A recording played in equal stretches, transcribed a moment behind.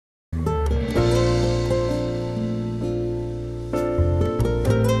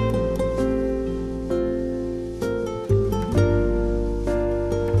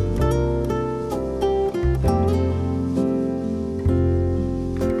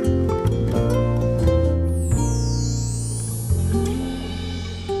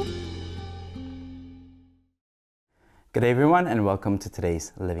Good day everyone and welcome to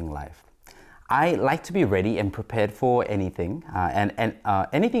today's Living Life. I like to be ready and prepared for anything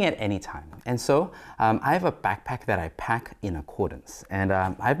anything at any time. And so I have a backpack that I pack in accordance. And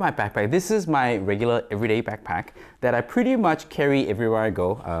I have my backpack. This is my regular everyday backpack that I pretty much carry everywhere I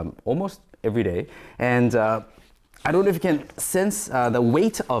go, almost every day. And I don't know if you can sense the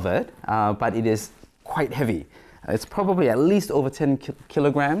weight of it, but it is quite heavy. It's probably at least over 10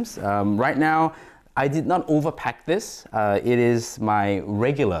 kilograms. Right now, I did not overpack this. It is my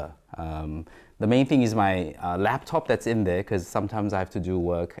regular. The main thing is my laptop that's in there because sometimes I have to do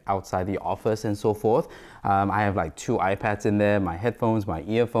work outside the office and so forth. I have like 2 iPads in there, my headphones, my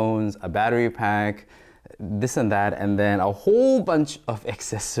earphones, a battery pack, this and that, and then a whole bunch of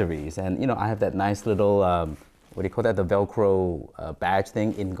accessories. And you know, I have that nice little, what do you call that? The Velcro badge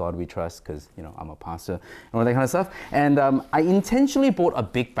thing, In God We Trust, because you know, I'm a pastor and all that kind of stuff. And I intentionally bought a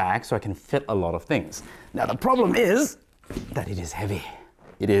big bag so I can fit a lot of things. Now the problem is that it is heavy.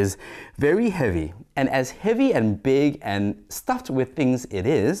 It is very heavy. And as heavy and big and stuffed with things it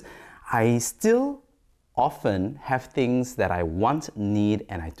is, I still often have things that I want, need,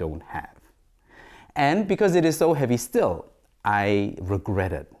 and I don't have. And because it is so heavy still, I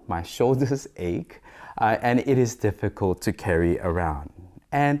regret it. My shoulders ache. And it is difficult to carry around.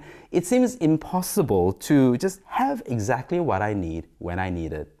 And it seems impossible to just have exactly what I need when I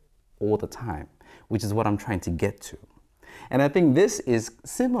need it all the time, which is what I'm trying to get to. And I think this is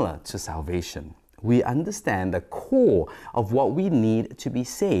similar to salvation. We understand the core of what we need to be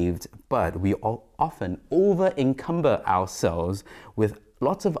saved, but we often over-encumber ourselves with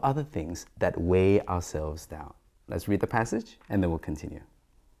lots of other things that weigh ourselves down. Let's read the passage and then we'll continue.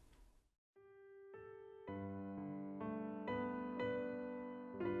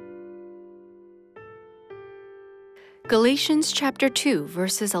 Galatians chapter 2,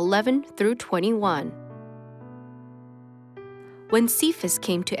 verses 11 through 21. When Cephas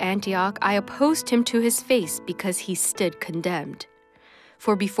came to Antioch, I opposed him to his face because he stood condemned.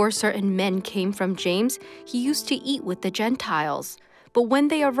 For before certain men came from James, he used to eat with the Gentiles. But when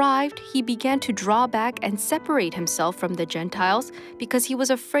they arrived, he began to draw back and separate himself from the Gentiles because he was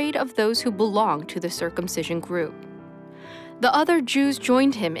afraid of those who belonged to the circumcision group. The other Jews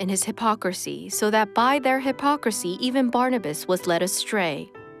joined him in his hypocrisy, so that by their hypocrisy even Barnabas was led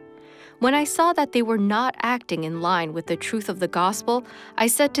astray. When I saw that they were not acting in line with the truth of the gospel, I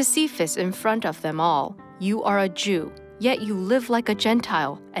said to Cephas in front of them all, "You are a Jew, yet you live like a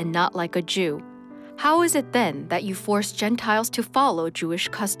Gentile and not like a Jew. How is it then that you force Gentiles to follow Jewish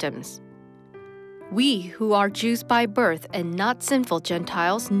customs? We who are Jews by birth and not sinful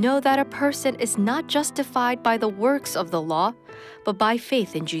Gentiles know that a person is not justified by the works of the law, but by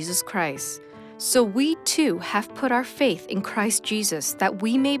faith in Jesus Christ. So we too have put our faith in Christ Jesus, that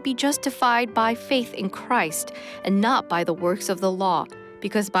we may be justified by faith in Christ and not by the works of the law,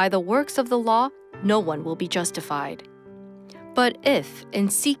 because by the works of the law no one will be justified. But if, in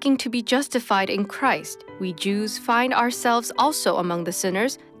seeking to be justified in Christ, we Jews find ourselves also among the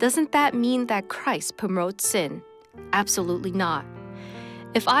sinners, doesn't that mean that Christ promotes sin? Absolutely not.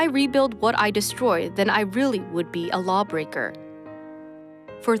 If I rebuild what I destroy, then I really would be a lawbreaker.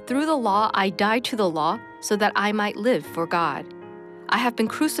 For through the law I died to the law, so that I might live for God. I have been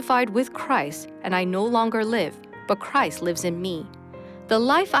crucified with Christ, and I no longer live, but Christ lives in me. The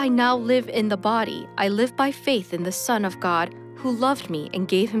life I now live in the body, I live by faith in the Son of God, who loved me and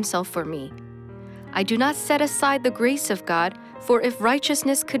gave himself for me. I do not set aside the grace of God, for if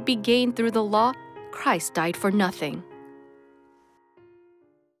righteousness could be gained through the law, Christ died for nothing.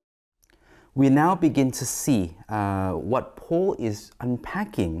 We now begin to see what Paul is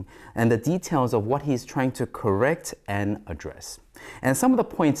unpacking and the details of what he's trying to correct and address. And some of the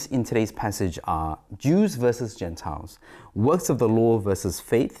points in today's passage are Jews versus Gentiles, works of the law versus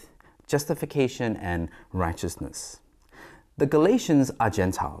faith, justification and righteousness. The Galatians are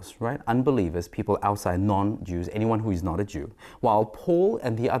Gentiles, right? Unbelievers, people outside, non-Jews, anyone who is not a Jew, while Paul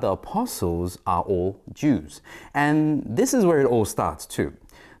and the other apostles are all Jews. And this is where it all starts too.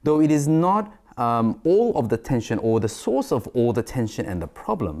 Though it is not all of the tension or the source of all the tension and the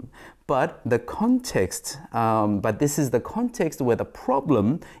problem, but the context, but this is the context where the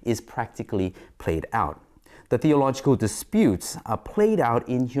problem is practically played out. The theological disputes are played out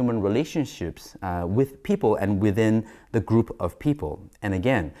in human relationships with people and within the group of people. And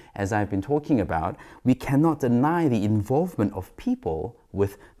again, as I've been talking about, we cannot deny the involvement of people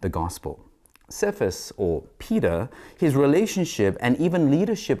with the gospel. Cephas, or Peter, his relationship and even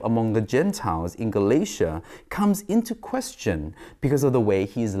leadership among the Gentiles in Galatia comes into question because of the way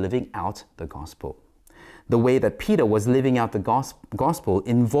he is living out the gospel. the way that Peter was living out the gospel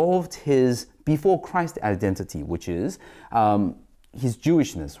involved his before Christ identity, which is his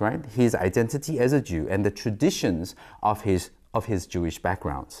Jewishness, right? His identity as a Jew and the traditions of his Jewish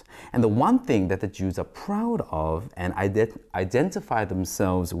backgrounds. And the one thing that the Jews are proud of and identify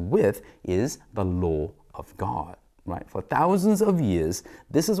themselves with is the law of God, right? For thousands of years,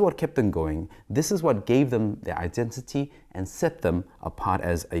 this is what kept them going. This is what gave them their identity and set them apart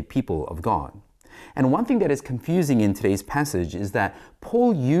as a people of God. And one thing that is confusing in today's passage is that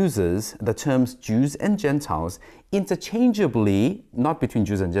Paul uses the terms Jews and Gentiles interchangeably, not between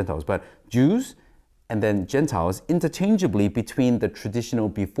Jews and Gentiles, but Jews and then Gentiles interchangeably between the traditional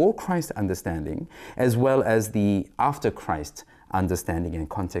before Christ understanding as well as the after Christ understanding and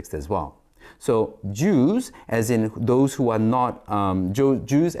context as well. So Jews, as in those who are not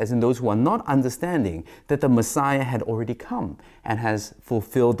Jews, as in those who are not understanding that the Messiah had already come and has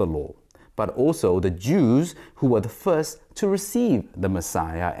fulfilled the law, but also the Jews who were the first to receive the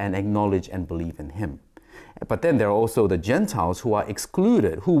Messiah and acknowledge and believe in him. But then there are also the Gentiles who are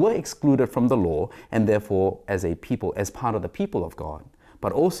excluded, who were excluded from the law and therefore as a people, as part of the people of God.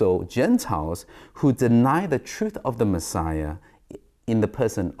 But also Gentiles who deny the truth of the Messiah in the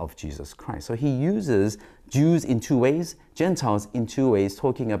person of Jesus Christ. So he uses Jews in two ways, Gentiles in two ways,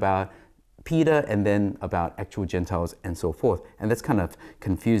 talking about Peter and then about actual Gentiles and so forth. And that's kind of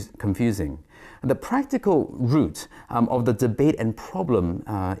confusing. The practical root of the debate and problem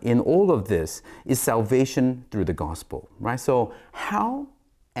in all of this is salvation through the gospel, right? So how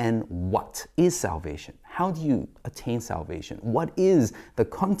and what is salvation? How do you attain salvation? What is the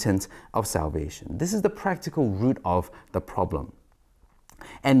content of salvation? This is the practical root of the problem.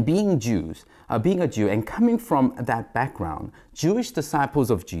 And being a Jew and coming from that background, Jewish disciples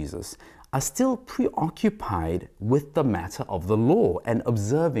of Jesus are still preoccupied with the matter of the law and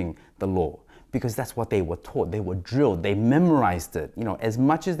observing the law because that's what they were taught. They were drilled. They memorized it, as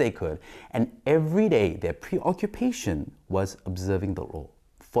much as they could. And every day their preoccupation was observing the law,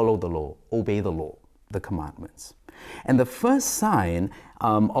 follow the law, obey the law, the commandments. And the first sign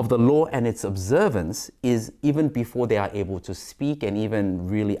of the law and its observance is even before they are able to speak and even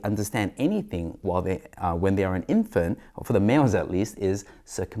really understand anything when they are an infant, or for the males at least, is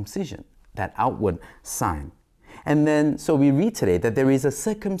circumcision, that outward sign. And then, so we read today that there is a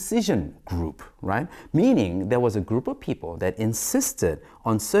circumcision group, right? Meaning there was a group of people that insisted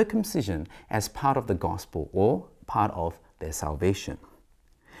on circumcision as part of the gospel or part of their salvation.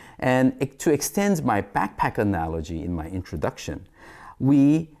 And to extend my backpack analogy in my introduction,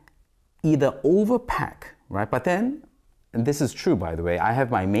 we either overpack, right? But then, and this is true, by the way, I have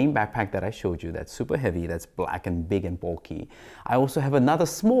my main backpack that I showed you that's super heavy, that's black and big and bulky. I also have another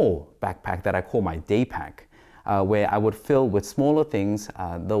small backpack that I call my day pack, where I would fill with smaller things,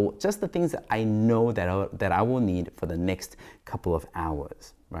 just the things that I know that I will need for the next couple of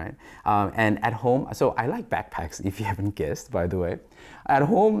hours, right? And at home, so I like backpacks, if you haven't guessed, by the way. At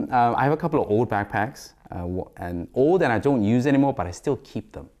home, I have a couple of old backpacks, and old and I don't use anymore, but I still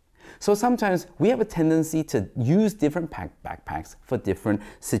keep them. So sometimes we have a tendency to use different backpacks for different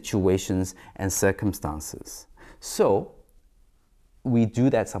situations and circumstances. So we do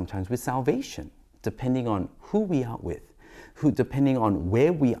that sometimes with salvation, depending on who we are with, depending on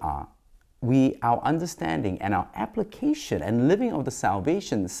where we are. Our understanding and our application and living of the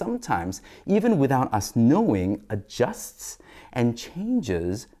salvation sometimes, even without us knowing, adjusts and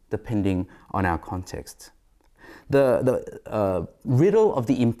changes depending on our context. The riddle of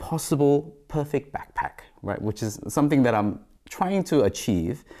the impossible perfect backpack, right, which is something that I'm trying to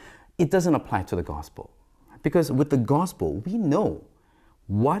achieve, it doesn't apply to the gospel. Because with the gospel, we know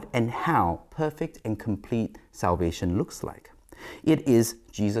what and how perfect and complete salvation looks like. It is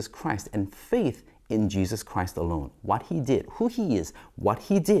Jesus Christ and faith in Jesus Christ alone. What he did, who he is, what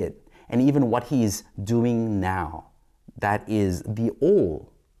he did, and even what he is doing now. That is the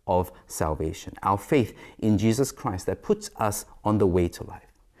all of salvation. Our faith in Jesus Christ that puts us on the way to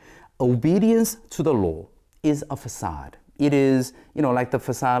life. Obedience to the law is a facade. It is, like the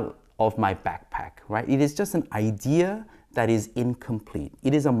facade of my backpack, right? It is just an idea that is incomplete.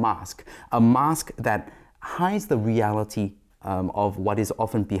 It is a mask that hides the reality of what is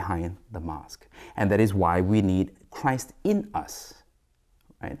often behind the mask. And that is why we need Christ in us,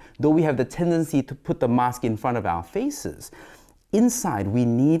 right? Though we have the tendency to put the mask in front of our faces, inside we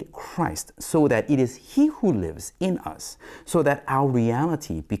need Christ so that it is he who lives in us, so that our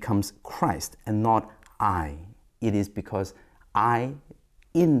reality becomes Christ and not I. It is because I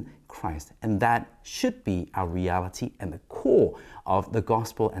in Christ, and that should be our reality and the core of the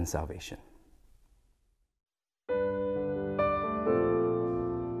gospel and salvation.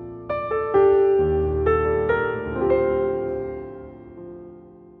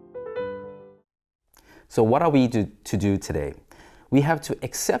 So what are we to do today? We have to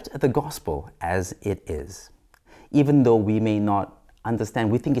accept the gospel as it is. Even though we may not understand,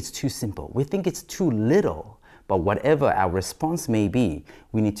 we think it's too simple, we think it's too little, but whatever our response may be,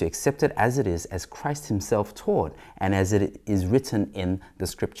 we need to accept it as it is, as Christ himself taught, and as it is written in the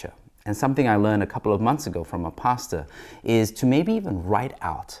scripture. And something I learned a couple of months ago from a pastor is to maybe even write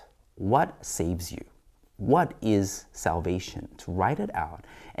out what saves you. What is salvation? To write it out,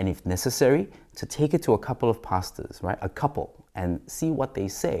 and if necessary, to take it to a couple of pastors, right? A couple, and see what they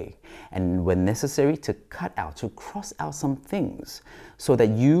say. And when necessary, to cut out, to cross out some things so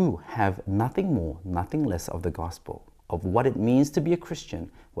that you have nothing more, nothing less of the gospel, of what it means to be a Christian,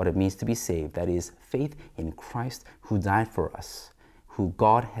 what it means to be saved. That is faith in Christ who died for us, who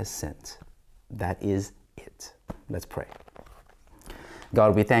God has sent. That is it. Let's pray.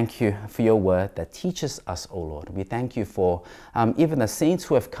 God, we thank you for your word that teaches us, O Lord. We thank you for even the saints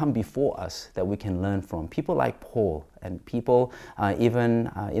who have come before us that we can learn from. People like Paul and people even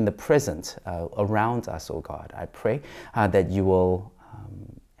in the present around us, O God. I pray that you will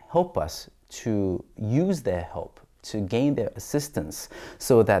help us to use their help, to gain their assistance,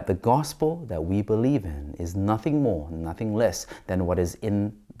 so that the gospel that we believe in is nothing more, nothing less than what is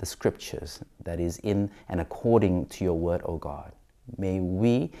in the scriptures, that is in and according to your word, O God. May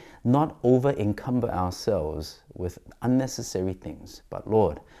we not over-encumber ourselves with unnecessary things, but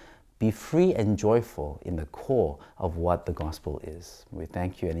Lord, be free and joyful in the core of what the gospel is. We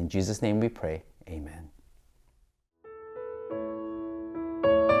thank you, and in Jesus' name we pray, amen.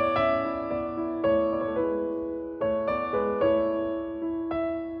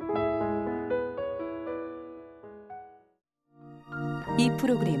 이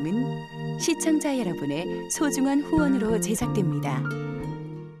프로그램은 시청자 여러분의 소중한 후원으로 제작됩니다.